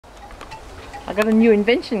I got a new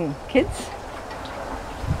invention, kids.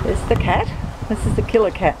 There's the cat. This is the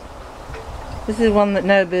killer cat. This is one that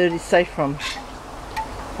no bird is safe from.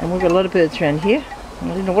 And we've got a lot of birds around here. I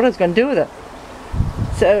didn't know what I was going to do with it.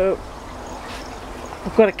 So,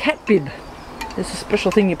 I've got a cat bib. This is a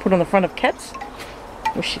special thing you put on the front of cats.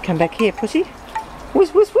 Wish she'd come back here, pussy.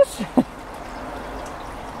 Wuss, wuss, wuss.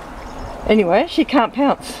 Anyway, she can't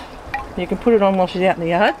pounce. You can put it on while she's out in the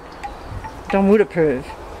yard. Don would approve.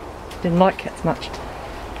 Didn't like cats much.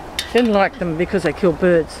 Didn't like them because they kill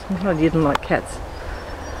birds. I didn't like cats.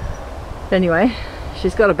 Anyway,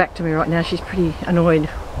 she's got her back to me right now. She's pretty annoyed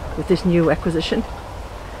with this new acquisition.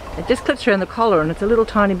 It just clips around the collar and it's a little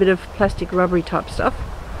tiny bit of plastic rubbery type stuff.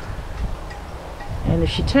 And if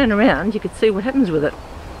she turned around, you could see what happens with it.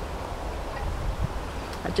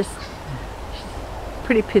 She's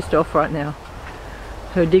pretty pissed off right now.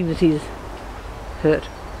 Her dignity's hurt.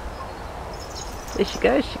 There she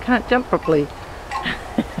goes. She can't jump properly.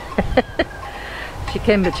 She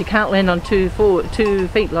can, but she can't land on 2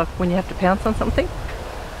 feet like when you have to pounce on something.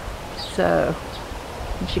 So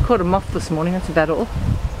she caught a moth this morning. That's about all.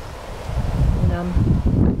 And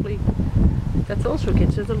hopefully that's all she'll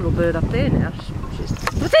catch. There's a little bird up there now. She's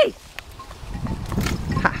pussy.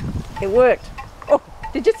 Ha! It worked. Oh,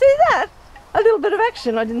 did you see that? A little bit of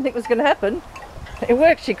action. I didn't think was going to happen. It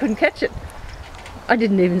worked. She couldn't catch it. I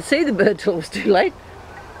didn't even see the bird till it was too late.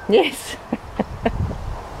 Yes.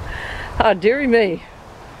 Oh, dearie me.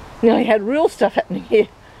 Nearly had real stuff happening here.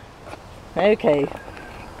 Okay.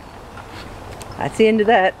 That's the end of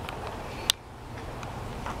that.